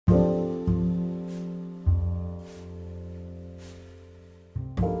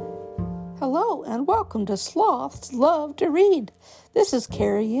Hello and welcome to Sloths Love to Read. This is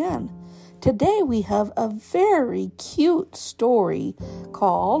Carrie Ann. Today we have a very cute story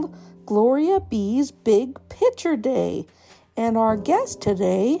called Gloria B's Big Picture Day. And our guest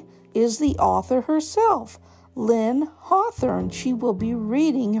today is the author herself, Lynn Hawthorne. She will be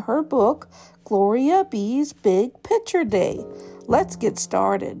reading her book, Gloria B's Big Picture Day. Let's get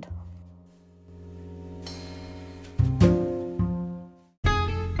started.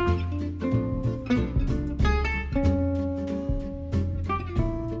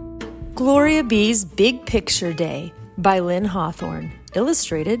 Gloria B's Big Picture Day by Lynn Hawthorne,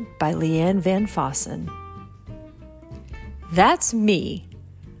 illustrated by Leanne Van Fossen. That's me.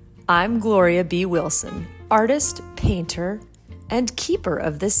 I'm Gloria B. Wilson, artist, painter, and keeper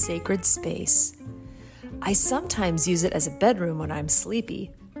of this sacred space. I sometimes use it as a bedroom when I'm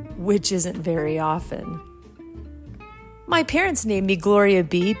sleepy, which isn't very often. My parents named me Gloria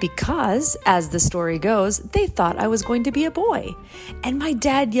B because, as the story goes, they thought I was going to be a boy. And my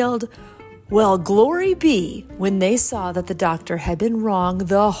dad yelled, "Well, Glory B," when they saw that the doctor had been wrong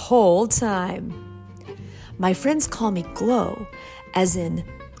the whole time. My friends call me Glow, as in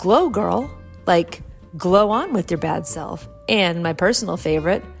glow girl, like glow on with your bad self. And my personal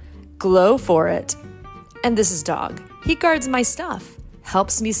favorite, glow for it. And this is Dog. He guards my stuff,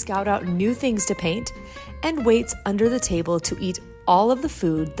 helps me scout out new things to paint, and waits under the table to eat all of the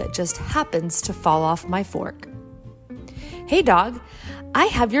food that just happens to fall off my fork. Hey Dog, I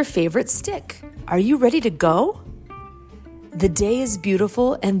have your favorite stick. Are you ready to go? The day is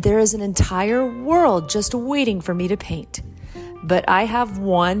beautiful and there is an entire world just waiting for me to paint. But I have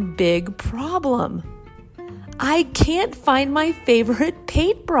one big problem. I can't find my favorite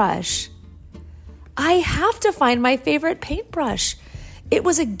paintbrush. I have to find my favorite paintbrush. It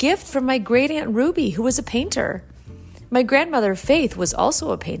was a gift from my great Aunt Ruby, who was a painter. My grandmother Faith was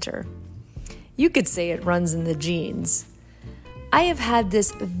also a painter. You could say it runs in the genes. I have had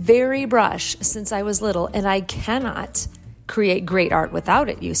this very brush since I was little, and I cannot create great art without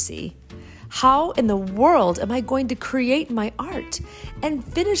it, you see. How in the world am I going to create my art and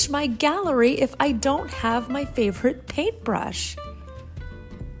finish my gallery if I don't have my favorite paintbrush?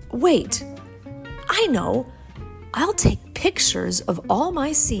 Wait, I know. I'll take pictures of all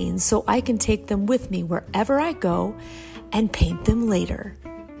my scenes so I can take them with me wherever I go and paint them later.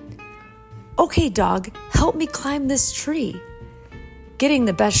 Okay, Dog, help me climb this tree. Getting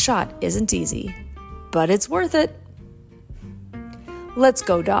the best shot isn't easy, but it's worth it. Let's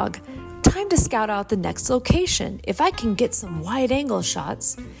go, Dog. Time to scout out the next location. If I can get some wide-angle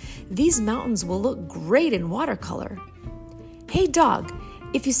shots, these mountains will look great in watercolor. Hey, Dog,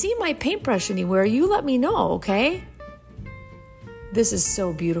 if you see my paintbrush anywhere, you let me know, okay? This is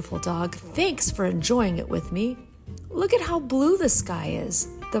so beautiful, Dog. Thanks for enjoying it with me. Look at how blue the sky is,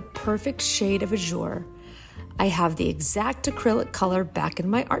 the perfect shade of azure. I have the exact acrylic color back in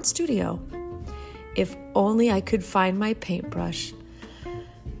my art studio. If only I could find my paintbrush.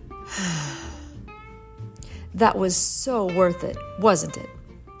 That was so worth it, wasn't it?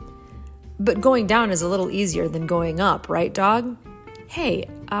 But going down is a little easier than going up, right, Dog? Hey,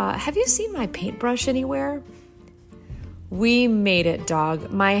 have you seen my paintbrush anywhere? We made it,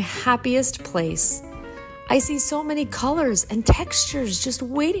 Dog. My happiest place. I see so many colors and textures just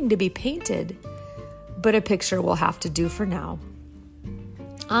waiting to be painted. But a picture will have to do for now.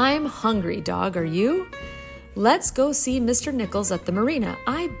 I'm hungry, Dog. Are you? Let's go see Mr. Nichols at the marina.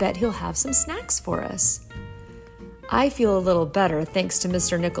 I bet he'll have some snacks for us. I feel a little better thanks to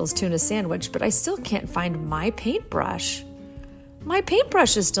Mr. Nichols' tuna sandwich, but I still can't find my paintbrush. My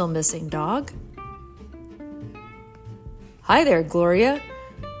paintbrush is still missing, Dog. Hi there, Gloria.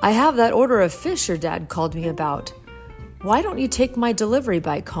 I have that order of fish your dad called me about. Why don't you take my delivery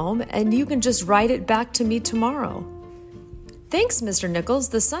bike home and you can just ride it back to me tomorrow? Thanks, Mr. Nichols.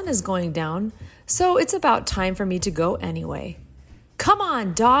 The sun is going down, so it's about time for me to go anyway. Come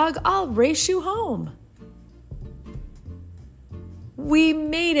on, Dog. I'll race you home. We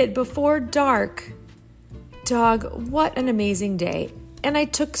made it before dark. Dog, what an amazing day. And I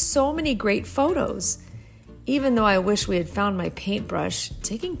took so many great photos. Even though I wish we had found my paintbrush,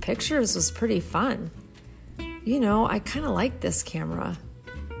 taking pictures was pretty fun. You know, I kind of like this camera.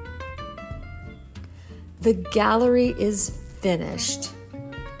 The gallery is finished.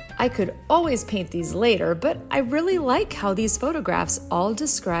 I could always paint these later, but I really like how these photographs all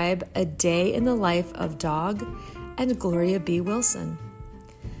describe a day in the life of Dog and Gloria B. Wilson.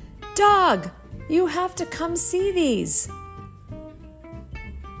 Dog, you have to come see these.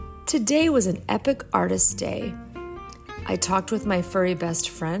 Today was an epic artist day. I talked with my furry best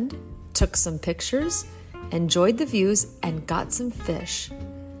friend, took some pictures, enjoyed the views, and got some fish.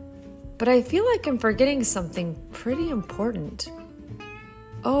 but I feel like I'm forgetting something pretty important.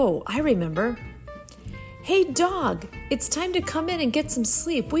 Oh, I remember. Hey, dog, it's time to come in and get some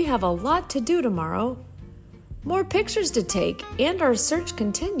sleep. We have a lot to do tomorrow. More pictures to take, and our search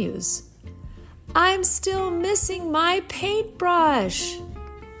continues. I'm still missing my paintbrush.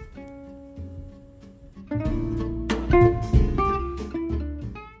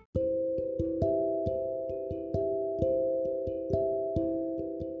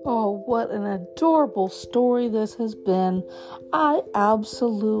 Oh, what an adorable story this has been. I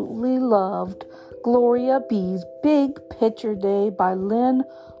absolutely loved Gloria B's Big Picture Day by Lynn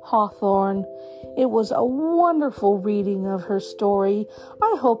Hawthorne. It was a wonderful reading of her story.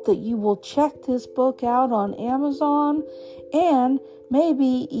 I hope that you will check this book out on Amazon and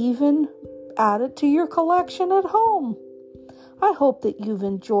maybe even add it to your collection at home. I hope that you've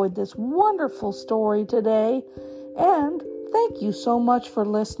enjoyed this wonderful story today, and thank you so much for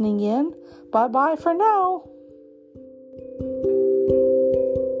listening in. Bye-bye for now.